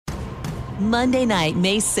Monday night,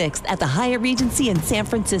 May 6th at the Hyatt Regency in San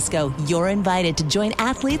Francisco. You're invited to join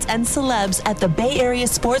athletes and celebs at the Bay Area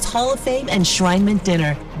Sports Hall of Fame Enshrinement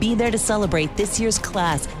Dinner. Be there to celebrate this year's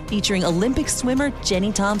class, featuring Olympic swimmer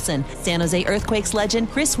Jenny Thompson, San Jose Earthquakes legend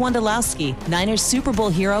Chris Wondolowski, Niners Super Bowl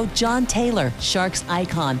hero John Taylor, Sharks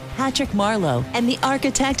icon Patrick Marleau, and the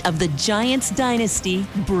architect of the Giants dynasty,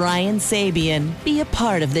 Brian Sabian. Be a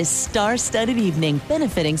part of this star-studded evening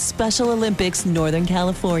benefiting Special Olympics Northern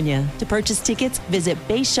California. To purchase tickets, visit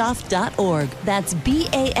bashoff.org. That's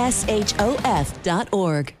BASHOF.org.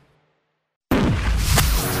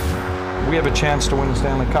 We have a chance to win the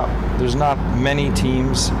Stanley Cup. There's not many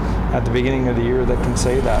teams at the beginning of the year that can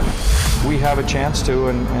say that. We have a chance to,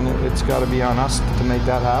 and it's got to be on us to make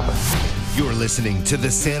that happen. You're listening to the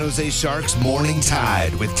San Jose Sharks Morning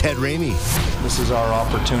Tide with Ted Ramey. This is our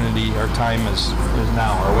opportunity. Our time is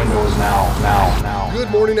now. Our window is now. Good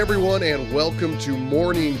morning, everyone, and welcome to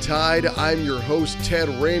Morning Tide. I'm your host, Ted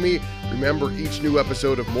Ramey. Remember, each new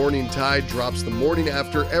episode of Morning Tide drops the morning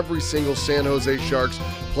after every single San Jose Sharks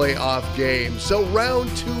playoff game. So round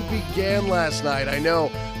 2 began last night. I know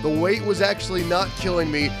the weight was actually not killing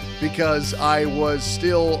me because I was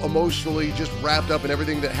still emotionally just wrapped up in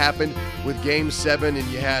everything that happened with Game 7, and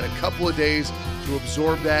you had a couple of days to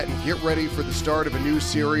absorb that and get ready for the start of a new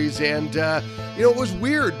series. And, it was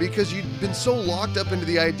weird because you'd been so locked up into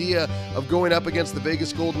the idea of going up against the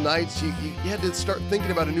Vegas Golden Knights. You had to start thinking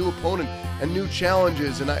about a new opponent and new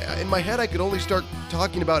challenges. And in my head, I could only start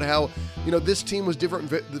talking about how, this team was different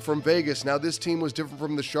from Vegas. Now this team was different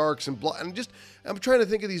from the Sharks and I'm trying to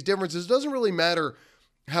think of these differences. It doesn't really matter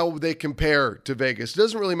how they compare to Vegas. It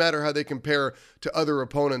doesn't really matter how they compare to other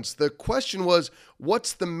opponents. The question was,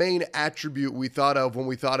 what's the main attribute we thought of when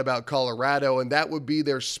we thought about Colorado? And that would be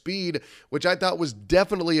their speed, which I thought was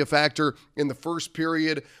definitely a factor in the first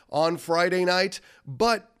period on Friday night.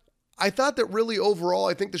 But I thought that really overall,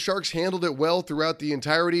 I think the Sharks handled it well throughout the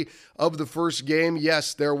entirety of the first game.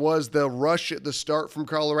 Yes, there was the rush at the start from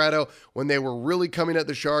Colorado when they were really coming at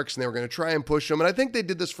the Sharks and they were going to try and push them. And I think they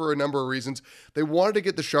did this for a number of reasons. They wanted to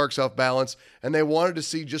get the Sharks off balance, and they wanted to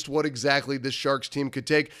see just what exactly this Sharks team could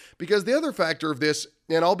take. Because the other factor of this,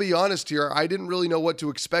 and I'll be honest here, I didn't really know what to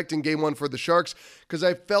expect in Game 1 for the Sharks because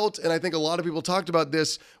I felt, and I think a lot of people talked about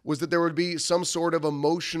this, was that there would be some sort of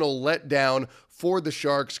emotional letdown for the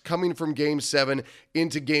Sharks coming from Game 7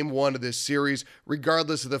 into Game 1 of this series,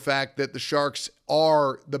 regardless of the fact that the Sharks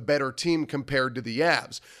are the better team compared to the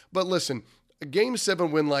Avs. But listen, a Game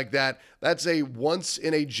 7 win like that, that's a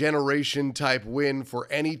once-in-a-generation type win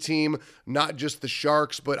for any team, not just the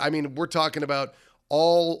Sharks. But, we're talking about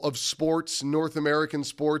all of sports, North American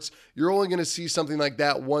sports. You're only going to see something like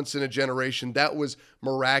that once in a generation. That was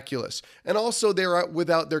miraculous. And also they're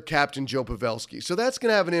without their captain, Joe Pavelski. So that's going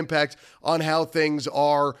to have an impact on how things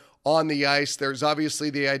are on the ice. There's obviously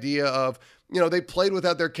the idea of, they played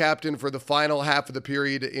without their captain for the final half of the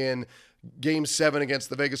period in Game 7 against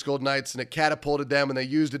the Vegas Golden Knights, and it catapulted them, and they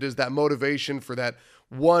used it as that motivation for that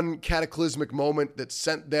one cataclysmic moment that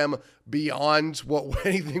sent them beyond what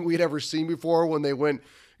anything we'd ever seen before when they went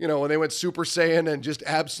Super Saiyan and just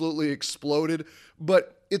absolutely exploded.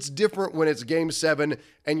 But it's different when it's Game 7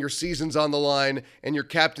 and your season's on the line and your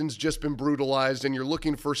captain's just been brutalized and you're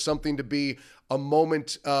looking for something to be a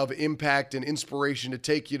moment of impact and inspiration to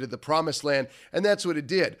take you to the promised land, and that's what it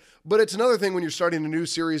did. But it's another thing when you're starting a new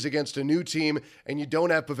series against a new team and you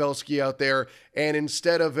don't have Pavelski out there, and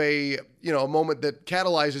instead of a moment that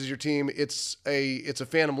catalyzes your team, it's a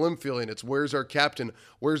phantom limb feeling. It's where's our captain?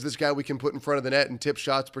 Where's this guy we can put in front of the net and tip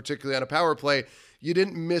shots, particularly on a power play? You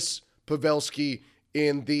didn't miss Pavelski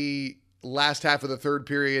in the last half of the third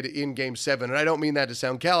period in Game 7. And I don't mean that to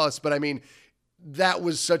sound callous, but that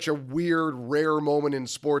was such a weird, rare moment in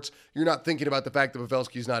sports. You're not thinking about the fact that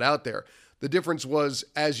Pavelski's not out there. The difference was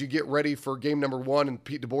as you get ready for game number 1 and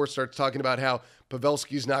Pete DeBoer starts talking about how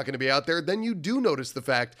Pavelski's not going to be out there, then you do notice the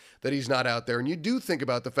fact that he's not out there. And you do think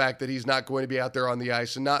about the fact that he's not going to be out there on the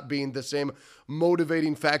ice and not being the same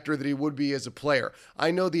motivating factor that he would be as a player. I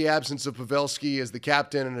know the absence of Pavelski as the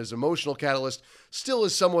captain and as emotional catalyst still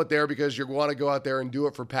is somewhat there because you want to go out there and do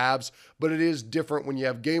it for Pavs, but it is different when you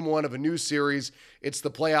have game 1 of a new series. It's the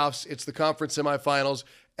playoffs. It's the conference semifinals.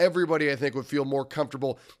 Everybody, I think, would feel more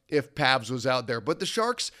comfortable if Pavs was out there. But the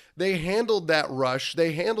Sharks, they handled that rush.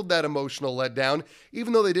 They handled that emotional letdown.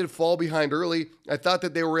 Even though they did fall behind early, I thought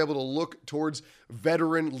that they were able to look towards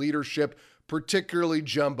veteran leadership, particularly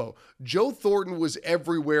Jumbo. Joe Thornton was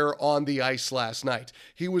everywhere on the ice last night.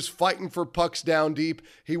 He was fighting for pucks down deep.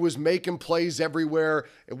 He was making plays everywhere,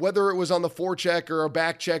 whether it was on the forecheck or a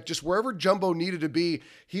back check, just wherever Jumbo needed to be.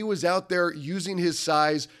 He was out there using his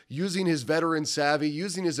size, using his veteran savvy,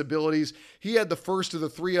 using his abilities. He had the first of the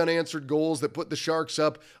 3 unanswered goals that put the Sharks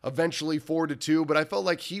up eventually 4-2, but I felt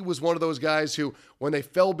like he was one of those guys who, when they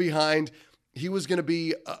fell behind, he was going to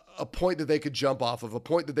be a point that they could jump off of, a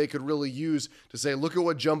point that they could really use to say, look at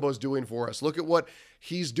what Jumbo's doing for us. Look at what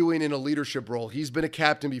he's doing in a leadership role. He's been a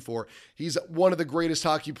captain before. He's one of the greatest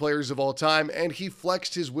hockey players of all time, and he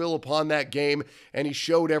flexed his will upon that game, and he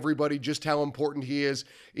showed everybody just how important he is.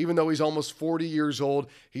 Even though he's almost 40 years old,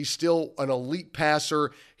 he's still an elite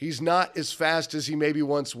passer. He's not as fast as he maybe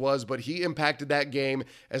once was, but he impacted that game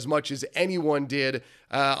as much as anyone did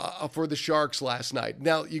for the Sharks last night.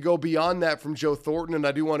 Now, you go beyond that from Joe Thornton, and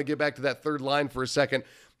I do want to get back to that third line for a second.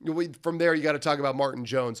 From there, you got to talk about Martin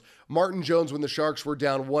Jones. Martin Jones, when the Sharks were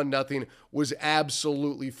down 1-0, was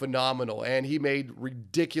absolutely phenomenal, and he made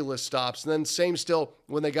ridiculous stops. And then same still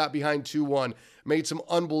when they got behind 2-1, made some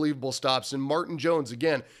unbelievable stops. And Martin Jones,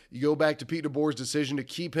 again, you go back to Pete DeBoer's decision to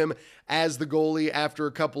keep him as the goalie after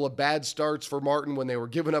a couple of bad starts for Martin when they were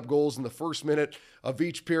giving up goals in the first minute of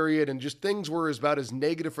each period, and just things were about as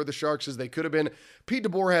negative for the Sharks as they could have been. Pete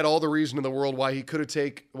DeBoer had all the reason in the world why he could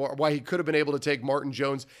have been able to take Martin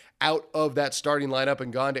Jones out of that starting lineup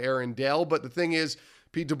and gone to Aaron Dell. But the thing is,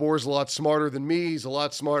 Pete DeBoer is a lot smarter than me. He's a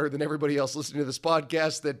lot smarter than everybody else listening to this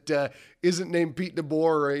podcast that isn't named Pete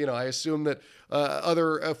DeBoer. Or, I assume that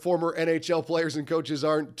other former NHL players and coaches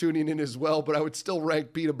aren't tuning in as well, but I would still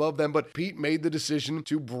rank Pete above them. But Pete made the decision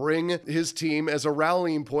to bring his team as a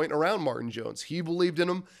rallying point around Martin Jones. He believed in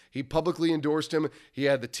him. He publicly endorsed him. He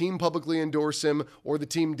had the team publicly endorse him, or the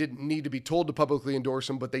team didn't need to be told to publicly endorse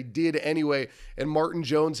him, but they did anyway. And Martin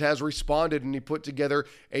Jones has responded, and he put together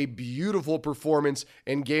a beautiful performance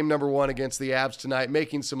in game number 1 against the Avs tonight,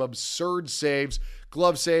 making some absurd saves,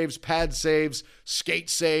 glove saves, pad saves, skate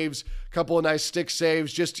saves, a couple of nice stick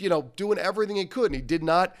saves, just, doing everything he could. And he did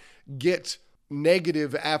not get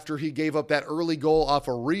negative after he gave up that early goal off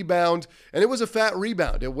a rebound. And it was a fat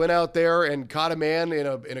rebound. It went out there and caught a man in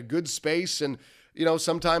a good space. And,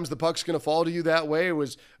 sometimes the puck's going to fall to you that way. It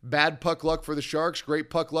was bad puck luck for the Sharks, great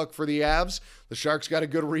puck luck for the Avs. The Sharks got a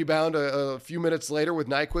good rebound a few minutes later with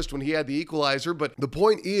Nyquist when he had the equalizer. But the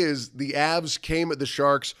point is, the Avs came at the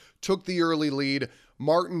Sharks, took the early lead.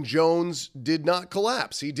 Martin Jones did not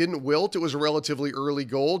collapse. He didn't wilt. It was a relatively early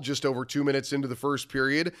goal, just over 2 minutes into the first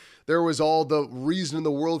period. There was all the reason in the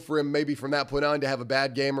world for him, maybe from that point on, to have a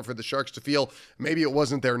bad game, or for the Sharks to feel maybe it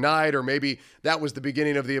wasn't their night, or maybe that was the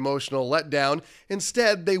beginning of the emotional letdown.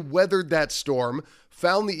 Instead, they weathered that storm,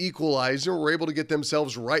 found the equalizer, were able to get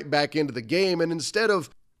themselves right back into the game, and instead of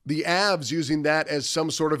the Avs using that as some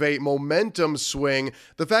sort of a momentum swing,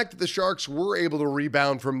 the fact that the Sharks were able to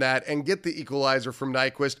rebound from that and get the equalizer from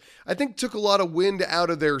Nyquist, I think took a lot of wind out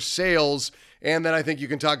of their sails. And then I think you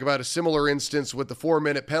can talk about a similar instance with the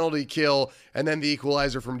 4-minute penalty kill and then the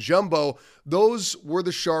equalizer from Jumbo. Those were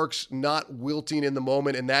the Sharks not wilting in the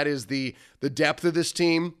moment, and that is the depth of this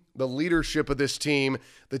team, the leadership of this team,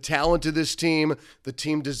 the talent of this team, the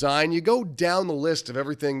team design. You go down the list of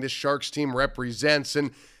everything this Sharks team represents,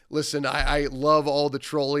 and listen, I love all the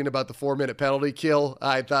trolling about the 4-minute penalty kill.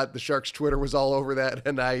 I thought the Sharks Twitter was all over that,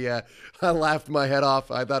 and I laughed my head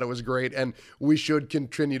off. I thought it was great, and we should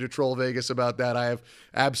continue to troll Vegas about that. I have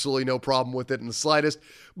absolutely no problem with it in the slightest.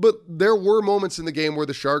 But there were moments in the game where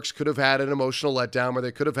the Sharks could have had an emotional letdown, where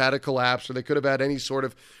they could have had a collapse, or they could have had any sort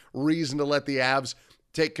of reason to let the Avs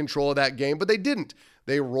take control of that game, but they didn't.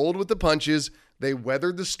 They rolled with the punches. They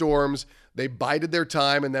weathered the storms. They bided their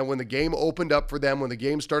time, and then when the game opened up for them, when the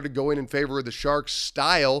game started going in favor of the Sharks'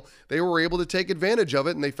 style, they were able to take advantage of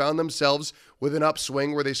it, and they found themselves with an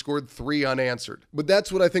upswing where they scored 3 unanswered. But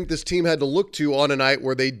that's what I think this team had to look to on a night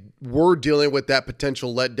where they were dealing with that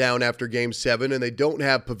potential letdown after Game 7, and they don't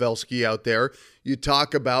have Pavelski out there. You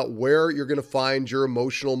talk about where you're going to find your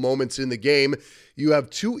emotional moments in the game. You have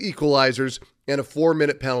 2 equalizers and a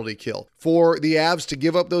 4-minute penalty kill. For the Avs to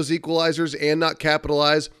give up those equalizers and not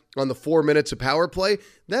capitalize on the 4 minutes of power play,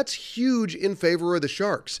 that's huge in favor of the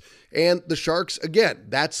Sharks. And the Sharks, again,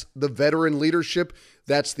 that's the veteran leadership,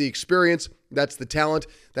 that's the experience, that's the talent,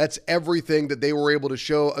 that's everything that they were able to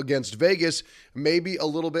show against Vegas, maybe a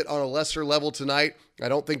little bit on a lesser level tonight. I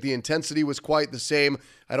don't think the intensity was quite the same.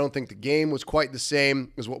 I don't think the game was quite the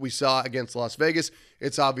same as what we saw against Las Vegas.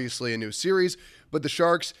 It's obviously a new series, but the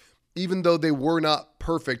Sharks, even though they were not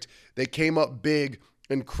perfect, they came up big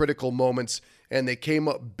in critical moments, and they came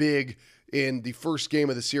up big in the first game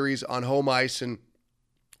of the series on home ice. And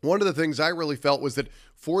one of the things I really felt was that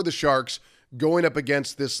for the Sharks going up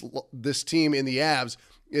against this team in the Avs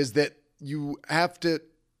is that you have to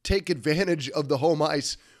take advantage of the home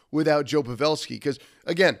ice without Joe Pavelski. Because,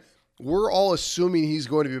 again, we're all assuming he's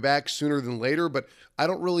going to be back sooner than later, but I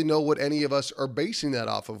don't really know what any of us are basing that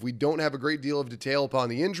off of. We don't have a great deal of detail upon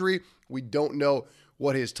the injury. We don't know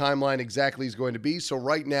what his timeline exactly is going to be. So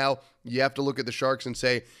right now, you have to look at the Sharks and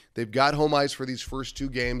say they've got home ice for these first 2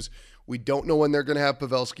 games. We don't know when they're going to have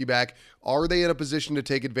Pavelski back. Are they in a position to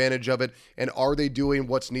take advantage of it? And are they doing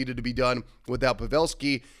what's needed to be done without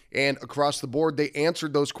Pavelski? And across the board, they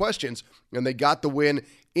answered those questions, and they got the win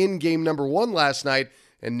in game number 1 last night.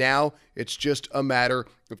 And now it's just a matter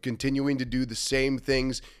of continuing to do the same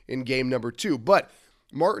things in game number 2. But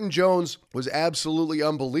Martin Jones was absolutely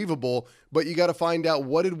unbelievable, but you got to find out,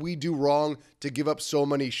 what did we do wrong to give up so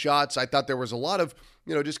many shots? I thought there was a lot of,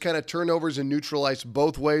 just kind of turnovers and neutralize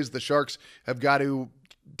both ways. The Sharks have got to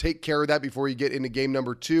take care of that before you get into game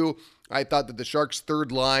number 2. I thought that the Sharks'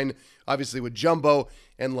 third line, obviously with Jumbo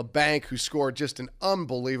and LeBanc, who scored just an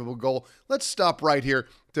unbelievable goal. Let's stop right here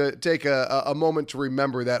to take a moment to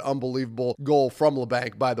remember that unbelievable goal from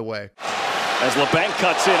LeBanc, by the way. As LeBanc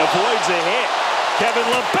cuts in, avoids a hit. Kevin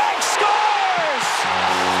LeBanc scores!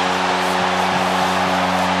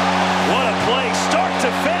 What a play, start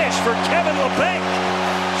to finish for Kevin LeBanc.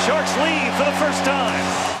 Sharks lead for the first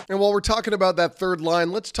time. And while we're talking about that third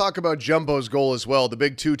line, let's talk about Jumbo's goal as well, the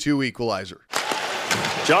big 2-2 equalizer.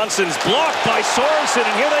 Johnson's blocked by Sorensen,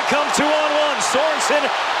 and here they come 2-on-1. Sorensen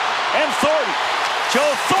and Thornton.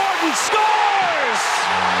 Joe Thornton scores!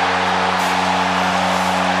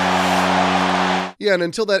 Yeah, and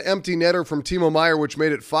until that empty netter from Timo Meier, which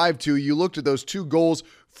made it 5-2, you looked at those 2 goals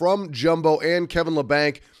from Jumbo and Kevin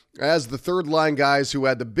LeBanc as the third line guys who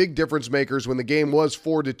had the big difference makers when the game was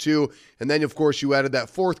 4-2. And then, of course, you added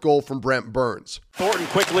that 4th goal from Brent Burns. Thornton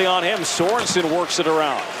quickly on him. Sorensen works it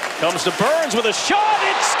around. Comes to Burns with a shot.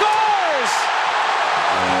 It scores!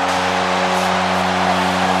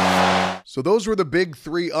 So those were the big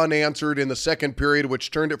 3 unanswered in the second period,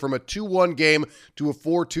 which turned it from a 2-1 game to a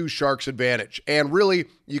 4-2 Sharks advantage. And really,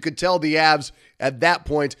 you could tell the Avs at that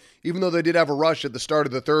point, even though they did have a rush at the start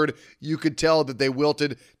of the third, you could tell that they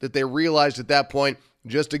wilted, that they realized at that point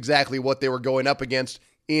just exactly what they were going up against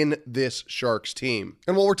in this Sharks team.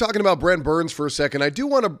 And while we're talking about Brent Burns for a second, I do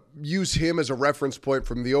want to use him as a reference point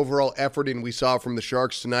from the overall efforting we saw from the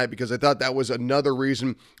Sharks tonight, because I thought that was another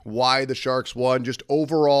reason why the Sharks won, just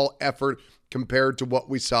overall effort compared to what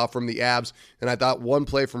we saw from the Avs. And I thought one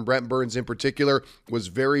play from Brent Burns in particular was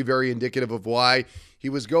very, very indicative of why. He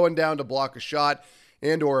was going down to block a shot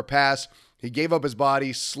and or a pass. He gave up his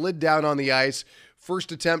body, slid down on the ice.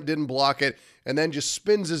 First attempt didn't block it, and then just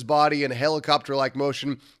spins his body in a helicopter-like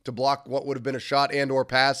motion to block what would have been a shot and or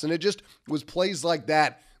pass. And it just was plays like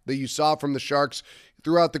that you saw from the Sharks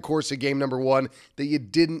throughout the course of game number 1 that you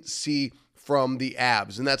didn't see from the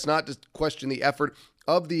Avs. And that's not to question the effort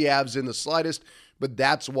of the Avs in the slightest, but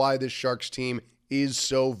that's why this Sharks team is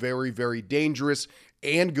so very, very dangerous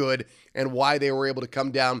and good, and why they were able to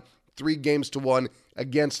come down 3-1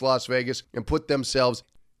 against Las Vegas and put themselves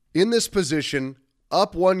in this position,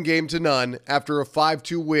 up 1-0 after a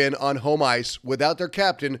 5-2 win on home ice without their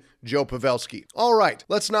captain, Joe Pavelski. All right,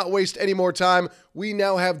 let's not waste any more time. We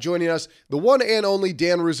now have joining us the one and only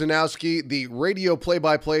Dan Rusanowski, the radio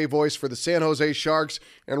play-by-play voice for the San Jose Sharks.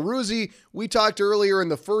 And Ruzy, we talked earlier in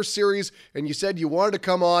the first series, and you said you wanted to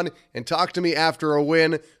come on and talk to me after a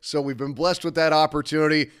win, so we've been blessed with that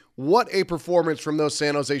opportunity. What a performance from those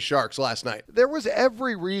San Jose Sharks last night. There was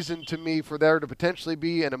every reason to me for there to potentially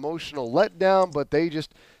be an emotional letdown, but they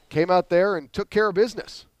just came out there and took care of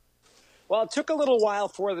business. Well, it took a little while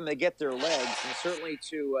for them to get their legs, and certainly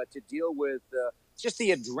to deal with just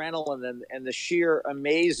the adrenaline and the sheer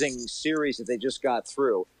amazing series that they just got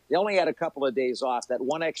through. They only had a couple of days off. That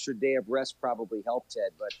one extra day of rest probably helped,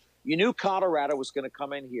 Ted. But you knew Colorado was going to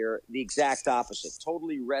come in here the exact opposite,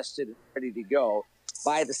 totally rested and ready to go.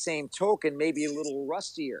 By the same token, maybe a little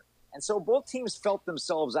rustier. And so both teams felt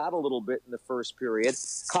themselves out a little bit in the first period.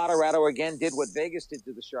 Colorado, again, did what Vegas did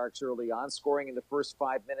to the Sharks early on, scoring in the first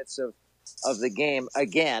 5 minutes of the game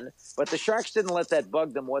again. But the Sharks didn't let that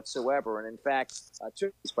bug them whatsoever. And, in fact,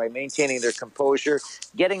 took this by maintaining their composure,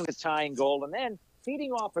 getting the tying goal, and then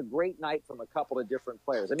feeding off a great night from a couple of different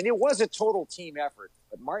players. I mean, it was a total team effort.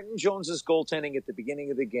 But Martin Jones's goaltending at the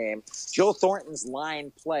beginning of the game, Joe Thornton's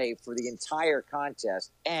line play for the entire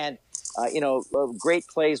contest, and great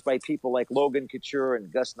plays by people like Logan Couture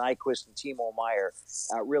and Gus Nyquist and Timo Meier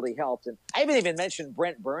really helped. And I haven't even mentioned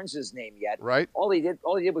Brent Burns' name yet. Right. All he did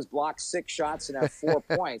was block 6 shots and have 4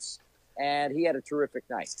 points. and he had a terrific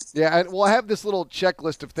night. Yeah, and well, I have this little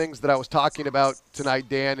checklist of things that I was talking about tonight,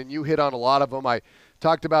 Dan, and you hit on a lot of them. I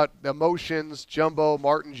talked about emotions, Jumbo,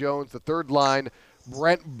 Martin Jones, the third line,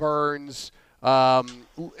 Brent Burns, and,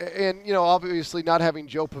 obviously not having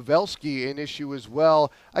Joe Pavelski an issue as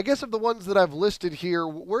well. I guess of the ones that I've listed here,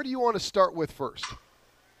 where do you want to start with first?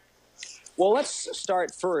 Well, let's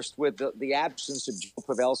start first with the absence of Joe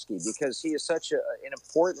Pavelski, because he is such an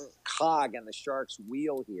important cog in the Sharks'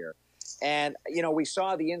 wheel here. And, we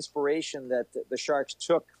saw the inspiration that the Sharks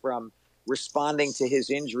took from responding to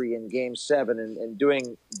his injury in Game 7 and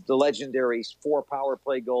doing the legendary 4 power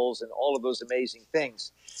play goals and all of those amazing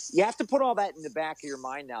things. You have to put all that in the back of your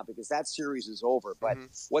mind now, because that series is over. But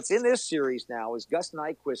what's in this series now is Gus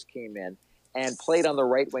Nyquist came in and played on the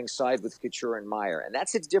right wing side with Couture and Meyer. And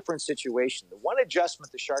that's a different situation. The one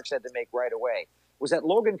adjustment the Sharks had to make right away was that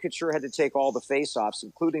Logan Couture had to take all the faceoffs,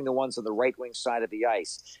 including the ones on the right wing side of the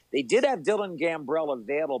ice. They did have Dylan Gambrell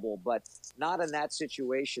available, but not in that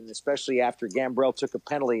situation, especially after Gambrell took a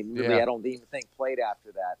penalty. Really, I don't even think played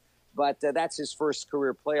after that. But that's his first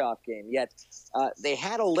career playoff game. Yet they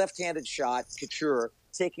had a left-handed shot, Couture,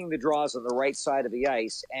 taking the draws on the right side of the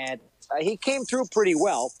ice, and he came through pretty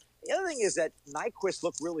well. The other thing is that Nyquist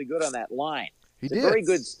looked really good on that line. It's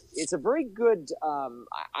a very good,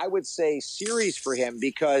 I would say, series for him,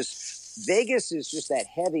 because Vegas is just that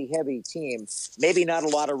heavy team. Maybe not a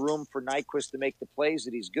lot of room for Nyquist to make the plays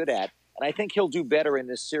that he's good at. And I think he'll do better in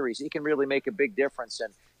this series. He can really make a big difference.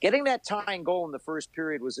 And getting that tying goal in the first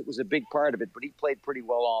period was a big part of it, but he played pretty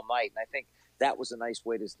well all night. And I think that was a nice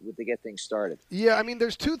way to get things started. Yeah, I mean,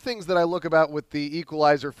 there's two things that I look about with the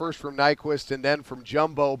equalizer, first from Nyquist and then from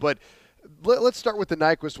Jumbo. But let's start with the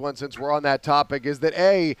Nyquist one, since we're on that topic, is that,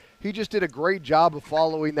 A, he just did a great job of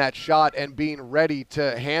following that shot and being ready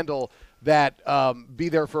to handle that, be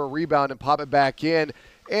there for a rebound and pop it back in.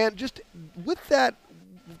 And just with that,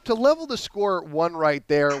 to level the score at 1 right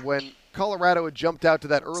there when Colorado had jumped out to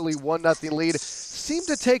that early 1-0 lead, seemed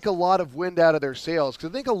to take a lot of wind out of their sails. Because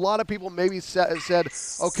I think a lot of people maybe said,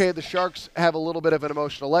 okay, the Sharks have a little bit of an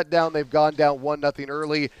emotional letdown. They've gone down 1-0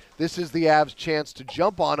 early. This is the Avs' chance to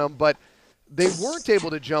jump on them. But they weren't able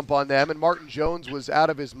to jump on them, and Martin Jones was out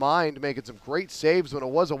of his mind making some great saves when it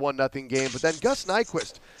was a 1-0 game. But then Gus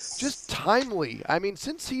Nyquist, just timely. I mean,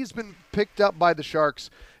 since he's been picked up by the Sharks,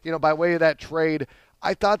 by way of that trade,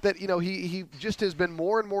 I thought that, he just has been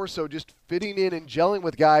more and more so just fitting in and gelling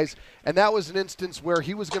with guys, and that was an instance where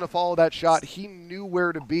he was going to follow that shot. He knew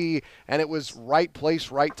where to be, and it was right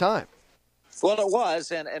place, right time. Well, it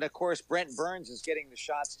was, and of course, Brent Burns is getting the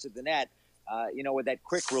shots to the net. With that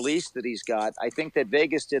quick release that he's got, I think that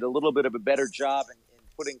Vegas did a little bit of a better job in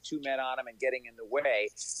putting 2 men on him and getting in the way.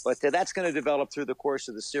 But that's going to develop through the course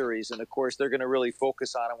of the series. And, of course, they're going to really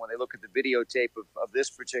focus on him when they look at the videotape of this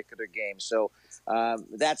particular game. So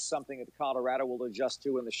that's something that Colorado will adjust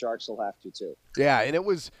to, and the Sharks will have to, too. Yeah, and it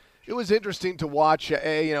was interesting to watch.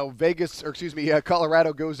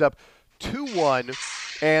 Colorado goes up 2-1.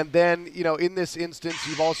 And then, in this instance,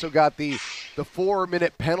 you've also got the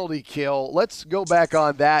 4-minute penalty kill. Let's go back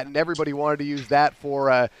on that, and everybody wanted to use that for,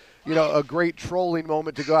 a great trolling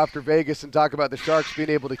moment to go after Vegas and talk about the Sharks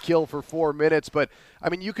being able to kill for 4 minutes. But, I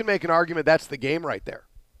mean, you can make an argument that's the game right there.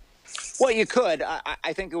 Well, you could.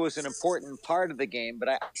 I think it was an important part of the game, but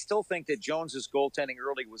I still think that Jones's goaltending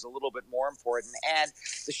early was a little bit more important. And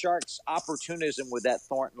the Sharks' opportunism with that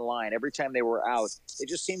Thornton line, every time they were out, it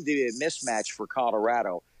just seemed to be a mismatch for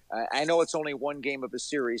Colorado. I know it's only one game of a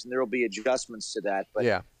series, and there will be adjustments to that. But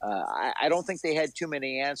I don't think they had too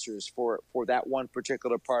many answers for that one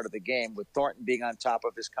particular part of the game, with Thornton being on top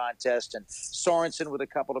of his contest and Sorensen with a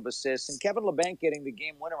couple of assists and Kevin Labanc getting the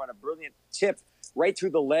game winner on a brilliant tip right through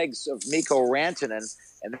the legs of Mikko Rantanen,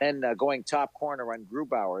 and then going top corner on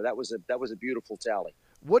Grubauer. That was a beautiful tally.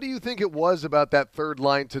 What do you think it was about that third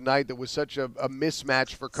line tonight that was such a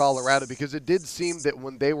mismatch for Colorado? Because it did seem that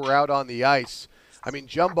when they were out on the ice, I mean,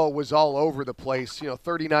 Jumbo was all over the place.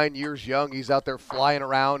 39 years young. He's out there flying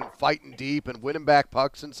around and fighting deep and winning back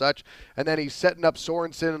pucks and such. And then he's setting up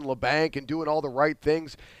Sorensen and Labanc and doing all the right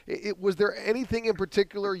things. Was there anything in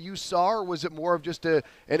particular you saw, or was it more of just an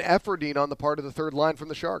efforting on the part of the third line from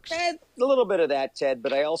the Sharks? A little bit of that, Ted,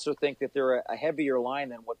 but I also think that they're a heavier line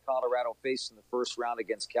than what Colorado faced in the first round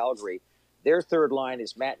against Calgary. Their third line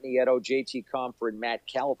is Matt Nieto, JT Compher, and Matt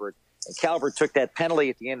Calvert. And Calvert took that penalty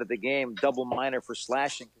at the end of the game, double minor for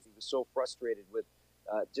slashing, because he was so frustrated with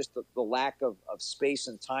just the lack of space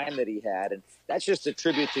and time that he had. And that's just a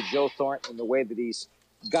tribute to Joe Thornton and the way that he's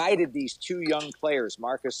guided these 2 young players,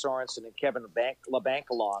 Marcus Sorensen and Kevin Labanc,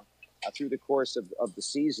 along through the course of the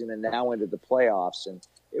season and now into the playoffs. And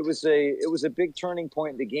it was a big turning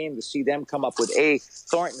point in the game to see them come up with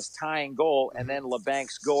Thornton's tying goal and then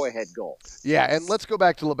LeBank's go-ahead goal. Yeah, and let's go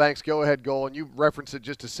back to LeBank's go-ahead goal, and you referenced it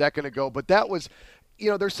just a second ago, but that was,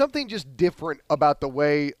 there's something just different about the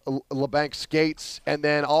way LeBanc skates, and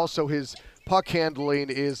then also his puck handling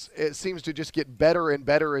it seems to just get better and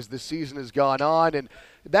better as the season has gone on, and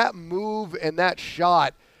that move and that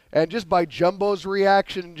shot, and just by Jumbo's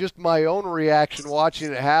reaction, just my own reaction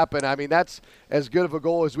watching it happen, I mean, that's as good of a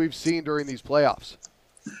goal as we've seen during these playoffs.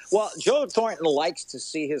 Well, Joe Thornton likes to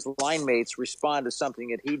see his line mates respond to something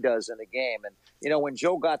that he does in a game. And, when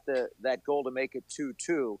Joe got that goal to make it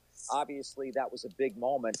 2-2, obviously that was a big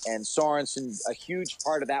moment. And Sorensen, a huge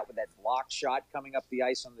part of that with that block shot coming up the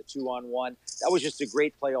ice on the 2-on-1. That was just a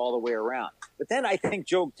great play all the way around. But then I think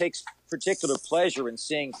Joe takes particular pleasure in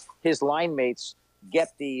seeing his line mates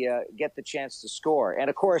get the chance to score. And,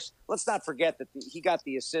 of course, let's not forget that he got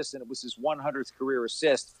the assist, and it was his 100th career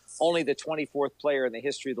assist, only the 24th player in the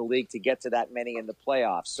history of the league to get to that many in the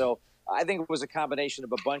playoffs. So I think it was a combination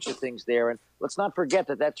of a bunch of things there. And let's not forget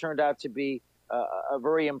that turned out to be a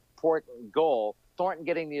very important goal. Thornton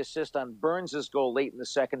getting the assist on Burns' goal late in the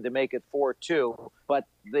second to make it 4-2. But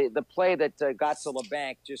the play that got to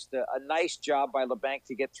LeBanc, just a nice job by LeBanc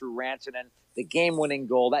to get through Rantanen. The game-winning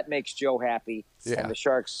goal, that makes Joe happy, and the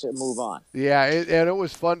Sharks move on. Yeah, and it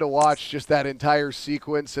was fun to watch just that entire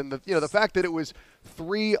sequence, and the fact that it was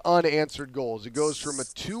 3 unanswered goals. It goes from a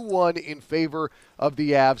 2-1 in favor of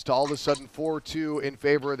the Avs to all of a sudden 4-2 in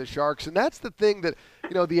favor of the Sharks, and that's the thing that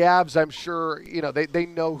the Avs, I'm sure, they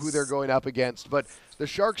know who they're going up against, but the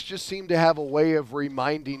Sharks just seem to have a way of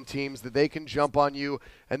reminding teams that they can jump on you,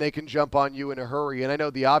 and they can jump on you in a hurry. And I know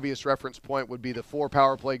the obvious reference point would be the 4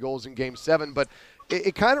 power play goals in Game 7, but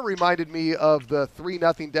it kind of reminded me of the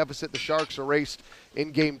 3-0 deficit the Sharks erased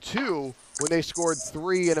in Game 2 when they scored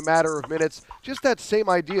 3 in a matter of minutes. Just that same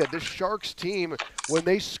idea. This Sharks team, when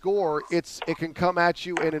they score, it can come at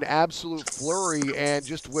you in an absolute flurry and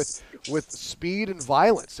just with speed and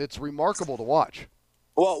violence. It's remarkable to watch.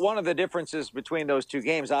 Well, one of the differences between those two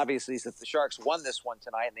games, obviously, is that the Sharks won this one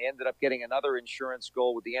tonight, and they ended up getting another insurance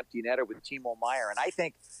goal with the empty netter with Timo Meier. And I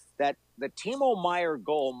think that the Timo Meier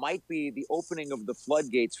goal might be the opening of the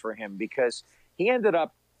floodgates for him, because he ended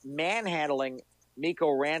up manhandling Mikko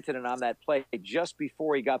Rantanen on that play just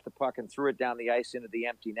before he got the puck and threw it down the ice into the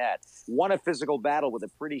empty net. Won a physical battle with a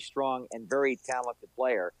pretty strong and very talented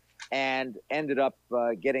player, and ended up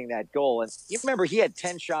getting that goal. And you remember he had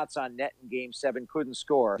 10 shots on net in Game 7, couldn't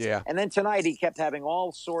score. Yeah. And then tonight he kept having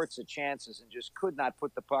all sorts of chances and just could not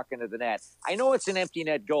put the puck into the net. I know it's an empty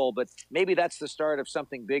net goal, but maybe that's the start of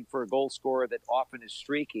something big for a goal scorer that often is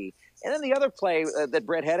streaky. And then the other play that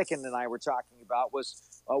Brett Hedican and I were talking about was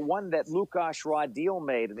one that Lukáš Radil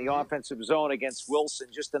made in the offensive zone against Wilson.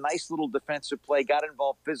 Just a nice little defensive play, got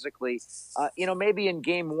involved physically. Maybe in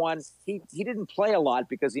Game 1 he didn't play a lot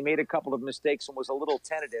because he made a couple of mistakes and was a little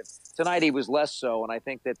tentative. Tonight he was less so, and I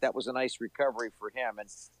think that was a nice recovery for him and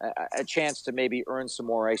a chance to maybe earn some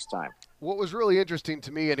more ice time. What was really interesting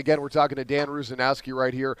to me, and again, we're talking to Dan Rusanowski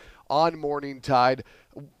right here on Morning Tide,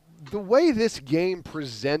 the way this game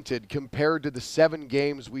presented compared to the 7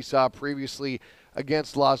 games we saw previously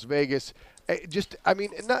against Las Vegas,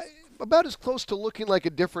 not about as close to looking like a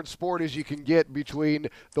different sport as you can get between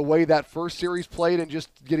the way that first series played and just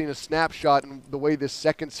getting a snapshot and the way this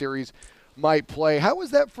second series might play. How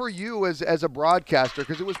was that for you as a broadcaster?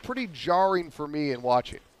 Because it was pretty jarring for me in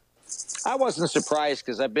watching. I wasn't surprised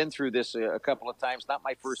because I've been through this a couple of times. Not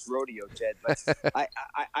my first rodeo, Ted, but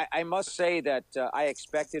I must say that I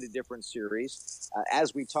expected a different series.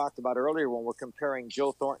 As we talked about earlier when we're comparing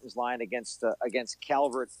Joe Thornton's line against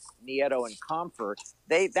Calvert, Nieto, and Comfort,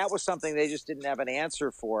 that was something they just didn't have an answer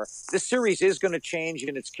for. This series is going to change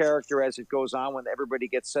in its character as it goes on when everybody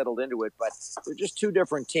gets settled into it, but they're just two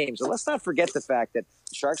different teams. And let's not forget the fact that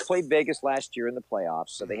the Sharks played Vegas last year in the playoffs,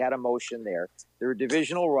 so they had emotion there. They're a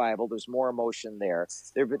divisional rival. There's more emotion there.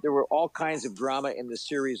 There were all kinds of drama in the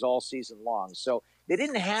series all season long. So they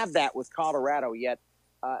didn't have that with Colorado yet.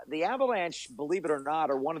 The Avalanche, believe it or not,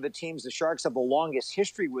 are one of the teams the Sharks have the longest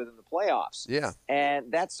history with in the playoffs. Yeah.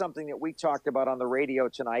 And that's something that we talked about on the radio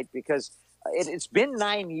tonight because it's been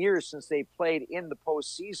 9 years since they played in the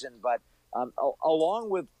postseason, but along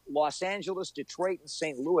with Los Angeles, Detroit, and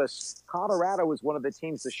St. Louis, Colorado is one of the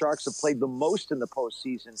teams the Sharks have played the most in the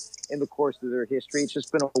postseason in the course of their history. It's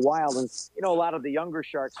just been a while. And, a lot of the younger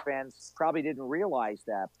Sharks fans probably didn't realize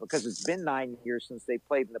that because it's been 9 years since they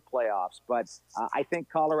played in the playoffs. But I think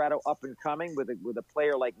Colorado up and coming with a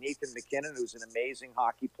player like Nathan MacKinnon, who's an amazing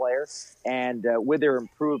hockey player, and with their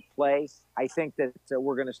improved play, I think that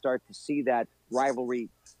we're going to start to see that rivalry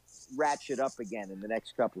ratchet up again in the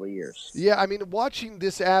next couple of years. Yeah, I mean, watching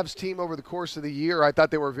this Avs team over the course of the year, I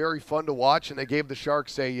thought they were very fun to watch, and they gave the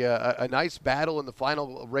Sharks a nice battle in the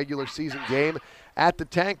final regular season game at the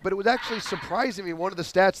Tank. But it was actually surprising me. One of the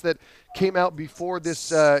stats that came out before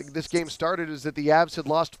this game started is that the Avs had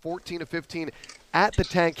lost 14 of 15 at the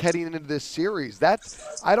Tank heading into this series.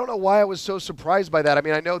 I don't know why I was so surprised by that. I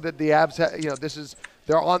mean, I know that the Avs,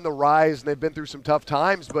 they're on the rise and they've been through some tough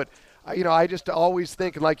times, but I just always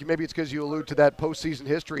think, and like maybe it's because you allude to that postseason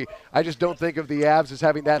history, I just don't think of the Avs as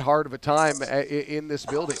having that hard of a time in this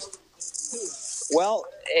building. Well,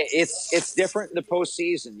 it's different in the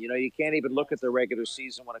postseason. You can't even look at the regular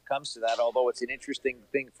season when it comes to that, although it's an interesting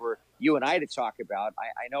thing for you and I to talk about.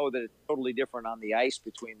 I know that it's totally different on the ice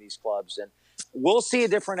between these clubs, and we'll see a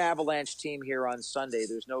different Avalanche team here on Sunday.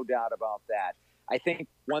 There's no doubt about that. I think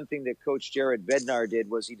one thing that Coach Jared Bednar did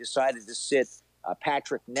was he decided to sit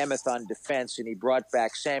Patrick Nemeth on defense, and he brought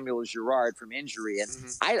back Samuel Girard from injury. And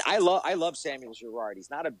I love Samuel Girard. He's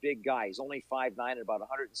not a big guy. He's only 5'9" and about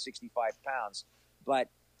 165 pounds, but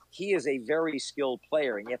he is a very skilled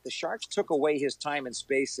player. And yet the Sharks took away his time and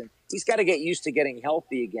space, and he's got to get used to getting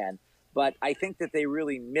healthy again. But I think that they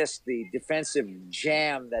really missed the defensive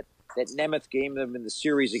jam that Nemeth gave them in the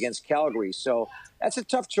series against Calgary. So that's a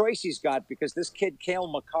tough choice he's got, because this kid, Cale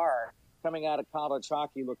Makar, coming out of college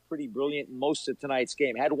hockey, looked pretty brilliant in most of tonight's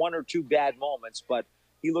game. Had one or two bad moments, but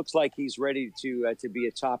he looks like he's ready to be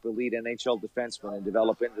a top elite NHL defenseman and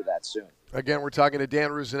develop into that soon. Again, we're talking to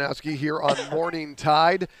Dan Rusanowsky here on Morning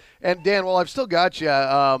Tide. And Dan, while I've still got you,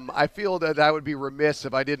 I feel that I would be remiss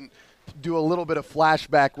if I didn't do a little bit of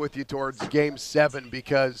flashback with you towards Game 7,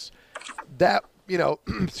 because that,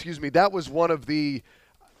 excuse me, that was one of the,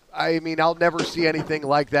 I'll never see anything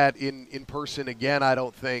like that in person again, I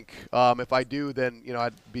don't think. If I do, then,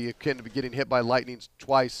 I'd be akin to getting hit by lightning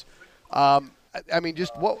twice. What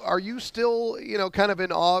are you still, kind of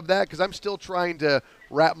in awe of that? Because I'm still trying to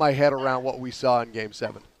wrap my head around what we saw in Game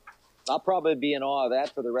 7. I'll probably be in awe of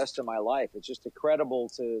that for the rest of my life. It's just incredible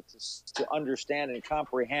to understand and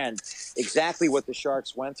comprehend exactly what the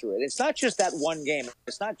Sharks went through. It's not just that one game.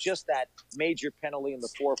 It's not just that major penalty and the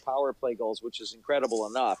 4 power play goals, which is incredible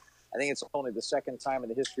enough. I think it's only the second time in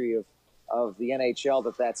the history of the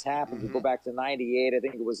NHL that's happened. You go back to 98, I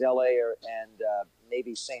think it was LA and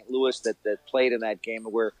maybe St. Louis that played in that game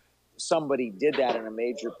where somebody did that in a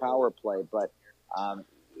major power play. But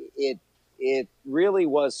it really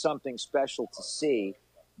was something special to see.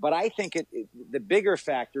 But I think the bigger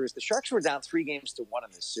factor is the Sharks were down 3-1 in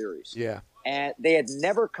this series. Yeah. And they had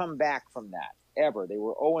never come back from that, ever. They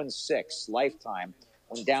were 0-6 lifetime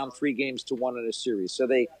when down 3-1 in a series. So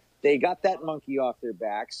they got that monkey off their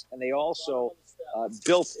backs, and they also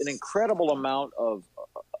built an incredible amount of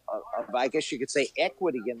I guess you could say,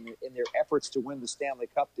 equity in their efforts to win the Stanley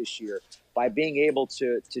Cup this year by being able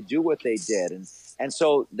to do what they did. And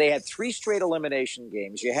so they had 3 straight elimination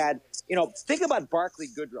games. You had, think about Barclay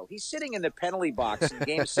Goodrow. He's sitting in the penalty box in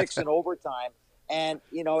Game 6 in overtime. And,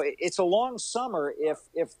 it's a long summer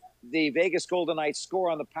if the Vegas Golden Knights score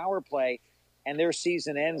on the power play and their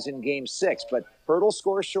season ends in Game 6. But Hertl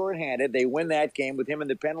scores shorthanded. They win that game with him in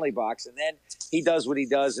the penalty box. And then he does what he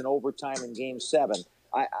does in overtime in Game 7.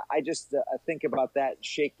 I just think about that and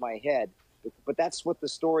shake my head. But that's what the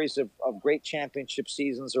stories of great championship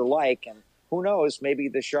seasons are like. And who knows, maybe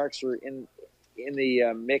the Sharks are in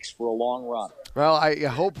the mix for a long run. Well, I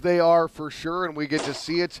hope they are for sure, and we get to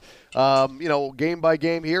see it, game by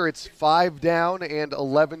game here. It's 5 down and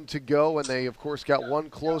 11 to go, and they, of course, got one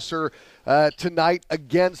closer tonight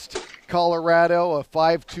against Colorado, a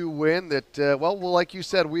 5-2 win that, like you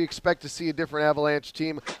said, we expect to see a different Avalanche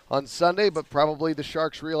team on Sunday, but probably the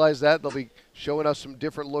Sharks realize that. They'll be showing us some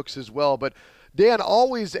different looks as well. But, Dan,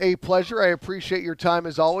 always a pleasure. I appreciate your time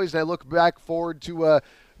as always, and I look back forward to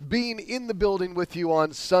being in the building with you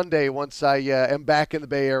on Sunday once I am back in the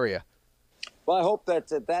Bay Area. Well, I hope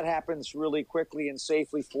that happens really quickly and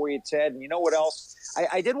safely for you, Ted. And you know what else?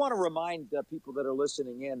 I did want to remind people that are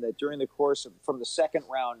listening in that during the course from the second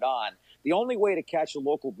round on, the only way to catch a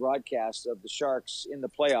local broadcast of the Sharks in the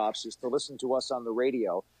playoffs is to listen to us on the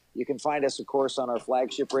radio. You can find us, of course, on our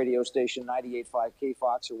flagship radio station, 98.5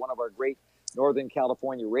 KFOX, or one of our great Northern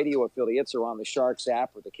California radio affiliates, or on the Sharks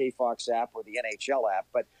app or the KFOX app or the NHL app.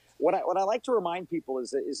 But what I like to remind people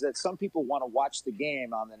is that some people want to watch the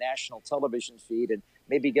game on the national television feed and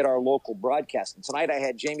maybe get our local broadcast. And tonight I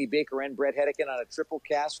had Jamie Baker and Brett Hedican on a triple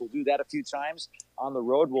cast. We'll do that a few times. On the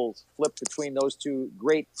road, we'll flip between those two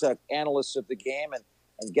great analysts of the game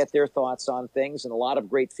and get their thoughts on things, and a lot of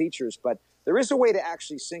great features. But There is a way to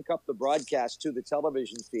actually sync up the broadcast to the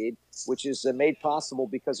television feed, which is made possible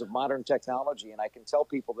because of modern technology. And I can tell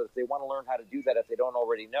people that if they want to learn how to do that, if they don't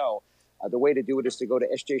already know, the way to do it is to go to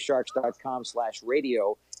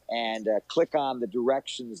sjsharks.com/radio and click on the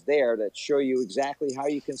directions there that show you exactly how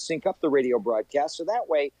you can sync up the radio broadcast. So that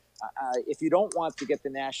way, if you don't want to get the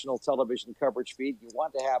national television coverage feed, you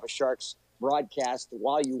want to have a Sharks broadcast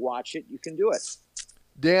while you watch it, you can do it.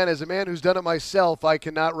 Dan, as a man who's done it myself, I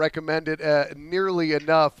cannot recommend it nearly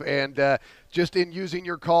enough. And just in using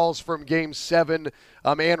your calls from Game 7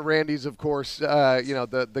 and Randy's, of course,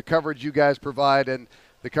 the coverage you guys provide and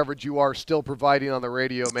the coverage you are still providing on the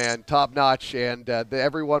radio, man, top notch. And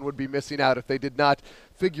everyone would be missing out if they did not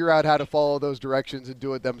figure out how to follow those directions and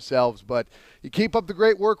do it themselves. But you keep up the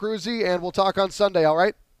great work, Ruzi, and we'll talk on Sunday, all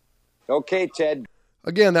right? Okay, Ted.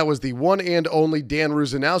 Again, that was the one and only Dan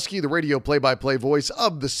Rusanowski, the radio play-by-play voice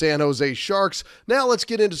of the San Jose Sharks. Now let's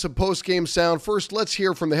get into some post-game sound. First, let's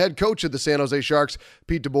hear from the head coach of the San Jose Sharks,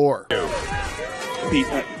 Pete DeBoer. Pete,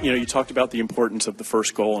 you talked about the importance of the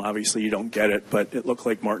first goal, and obviously you don't get it, but it looked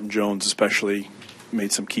like Martin Jones especially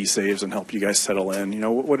made some key saves and helped you guys settle in.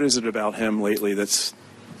 What is it about him lately that's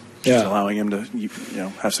allowing him to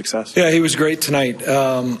have success? Yeah, he was great tonight.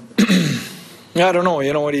 I don't know.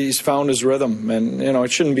 He's found his rhythm, and,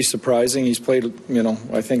 it shouldn't be surprising. He's played,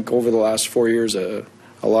 I think over the last 4 years, a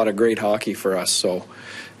lot of great hockey for us. So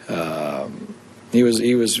he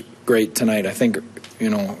was great tonight. I think,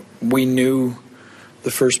 we knew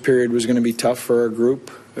the first period was going to be tough for our group.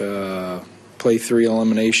 Play 3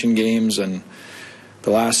 elimination games, and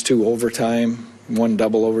the last 2 overtime, 1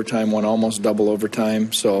 double overtime, 1 almost double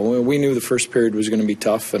overtime. So we knew the first period was going to be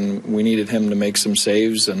tough, and we needed him to make some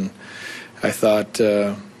saves. And I thought,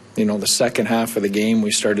 the second half of the game, we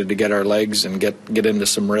started to get our legs and get into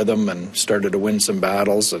some rhythm and started to win some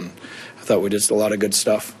battles, and I thought we did a lot of good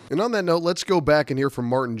stuff. And on that note, let's go back and hear from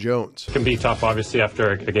Martin Jones. It can be tough, obviously,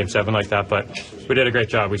 after a Game 7 like that, but we did a great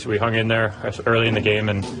job. We hung in there early in the game,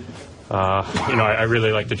 and, I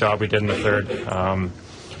really liked the job we did in the third.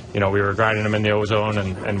 We were grinding them in the O-zone,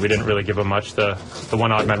 and we didn't really give them much. The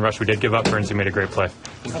one odd man rush we did give up, Bernsey made a great play.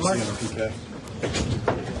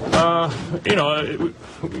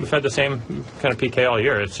 We've had the same kind of PK all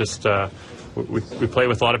year. It's just we play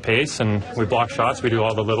with a lot of pace, and we block shots. We do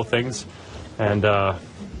all the little things, and that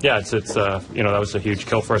was a huge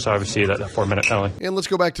kill for us. Obviously, that 4-minute penalty. And let's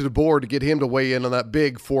go back to DeBoer to get him to weigh in on that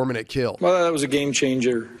big 4-minute kill. Well, that was a game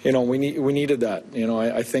changer. We needed that.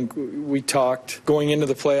 I think we talked going into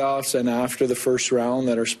the playoffs and after the first round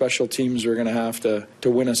that our special teams were going to have to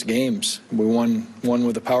win us games. We won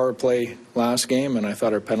with a power play last game, and I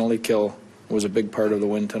thought our penalty kill was a big part of the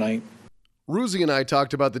win tonight. Ruzi and I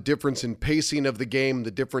talked about the difference in pacing of the game,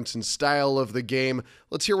 the difference in style of the game.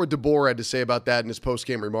 Let's hear what DeBoer had to say about that in his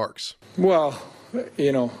post-game remarks. Well,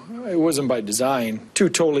 it wasn't by design. 2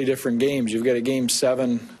 totally different games. You've got a Game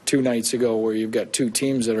 7 2 nights ago where you've got 2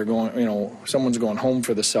 teams that are going, someone's going home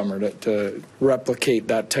for the summer. To replicate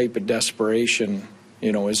that type of desperation,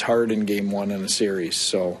 is hard in Game 1 in a series.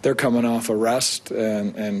 So they're coming off a rest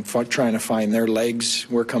and trying to find their legs.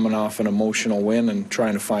 We're coming off an emotional win and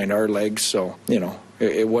trying to find our legs. So,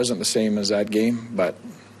 it wasn't the same as that game, but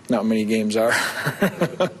not many games are.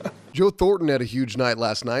 Joe Thornton had a huge night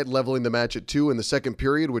last night, leveling the match at 2 in the second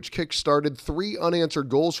period, which kick-started 3 unanswered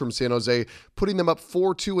goals from San Jose, putting them up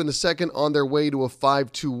 4-2 in the second on their way to a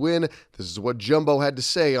 5-2 win. This is what Jumbo had to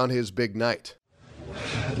say on his big night.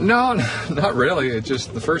 No, not really. It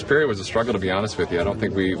just the first period was a struggle, to be honest with you. I don't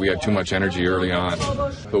think we had too much energy early on,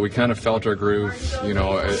 but we kind of felt our groove,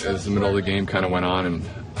 as the middle of the game kind of went on, and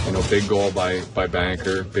big goal by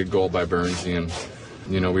Banker, big goal by Bernsey, and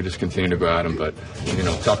we just continue to go at him. But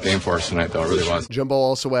tough game for us tonight, though. It really was. Jumbo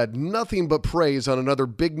also had nothing but praise on another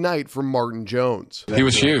big night from Martin Jones. He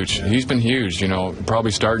was huge. He's been huge.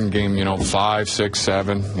 Probably starting game 5, 6,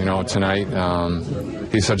 7. Tonight.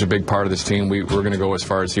 He's such a big part of this team. We're going to go as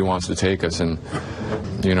far as he wants to take us, and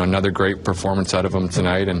another great performance out of him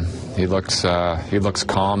tonight. And he looks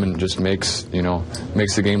calm and just makes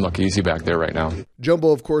the game look easy back there right now.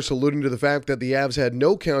 Jumbo, of course, alluding to the fact that the Avs had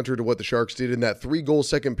no counter to what the Sharks did in that 3-goal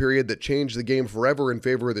second period that changed the game forever in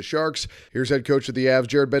favor of the Sharks. Here's head coach of the Avs,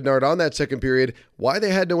 Jared Bednard, on that second period, why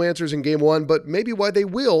they had no answers in Game 1, but maybe why they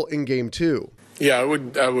will in Game 2. Yeah,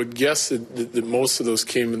 I would guess that most of those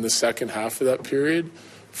came in the second half of that period,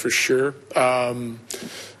 for sure.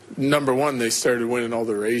 Number one, they started winning all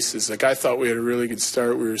the races. I thought we had a really good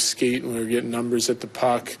start. We were skating, we were getting numbers at the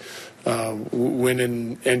puck,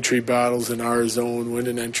 winning entry battles in our zone,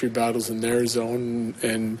 winning entry battles in their zone,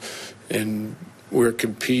 and we were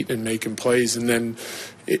competing and making plays. And then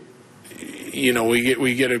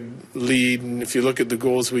we get a lead, and if you look at the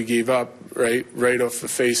goals we gave up, right off the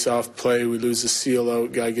face-off play, we lose a seal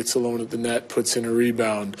out. Guy gets alone at the net, puts in a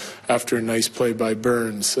rebound after a nice play by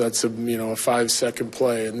Burns. So that's a 5-second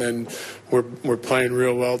play, and then we're playing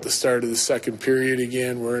real well at the start of the second period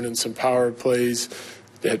again. We're earning some power plays.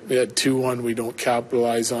 At 2-1, we don't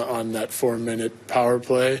capitalize on that 4-minute power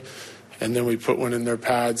play. And then we put one in their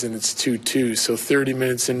pads, and it's 2-2. So 30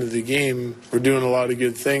 minutes into the game, we're doing a lot of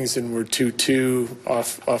good things, and we're 2-2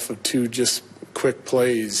 off of 2 just quick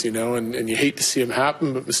plays, and you hate to see them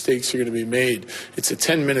happen, but mistakes are going to be made. It's the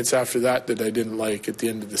 10 minutes after that I didn't like at the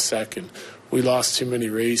end of the second. We lost too many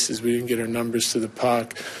races. We didn't get our numbers to the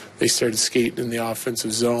puck. They started skating in the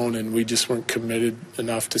offensive zone, and we just weren't committed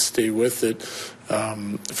enough to stay with it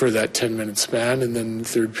for that 10-minute span. And then the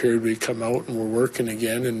third period, we come out and we're working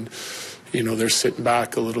again, and they're sitting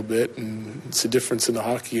back a little bit, and it's the difference in the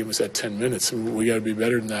hockey game was that 10 minutes, and we got to be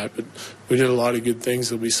better than that. But we did a lot of good things.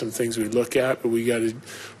 There'll be some things we look at, but we got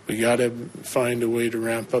to find a way to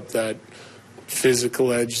ramp up that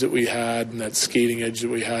physical edge that we had and that skating edge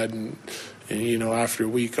that we had, and after a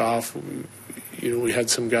week off, we had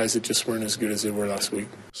some guys that just weren't as good as they were last week.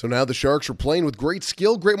 So now the Sharks are playing with great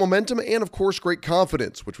skill, great momentum, and of course great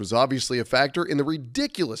confidence, which was obviously a factor in the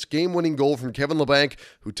ridiculous game-winning goal from Kevin Labanc,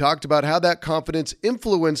 who talked about how that confidence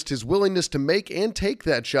influenced his willingness to make and take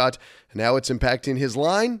that shot, and how it's impacting his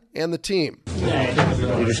line and the team.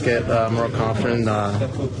 You just get more confident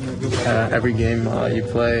every game you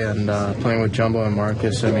play, and playing with Jumbo and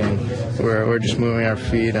Marcus, we're just moving our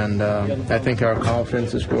feet, and I think our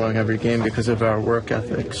confidence is growing every game because of our work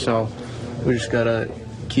ethic. So we just got to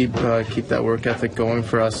keep that work ethic going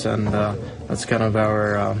for us, and that's kind of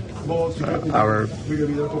our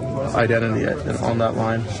identity on that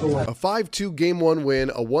line. A 5-2 Game 1 win,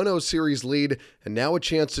 a 1-0 series lead, and now a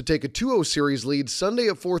chance to take a 2-0 series lead Sunday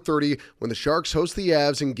at 4:30 when the Sharks host the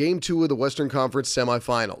Avs in Game 2 of the Western Conference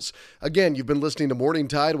semifinals. Again, you've been listening to Morning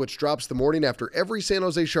Tide, which drops the morning after every San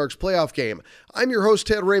Jose Sharks playoff game. I'm your host,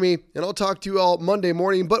 Ted Ramey, and I'll talk to you all Monday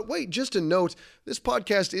morning. But wait, just a note, this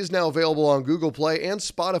podcast is now available on Google Play and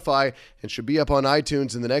Spotify and should be up on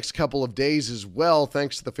iTunes in the next couple of days as well,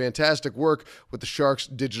 thanks to the fantastic work with the Sharks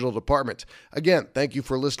digital department. Again, thank you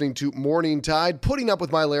for listening to Morning Tide, putting up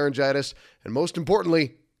with my laryngitis, and most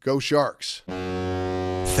importantly, go Sharks.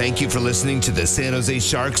 Thank you for listening to the San Jose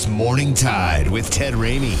Sharks Morning Tide with Ted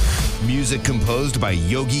Ramey. Music composed by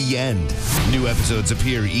Yogi Yend. New episodes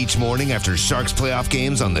appear each morning after Sharks playoff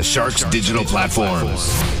games on the Sharks digital platforms.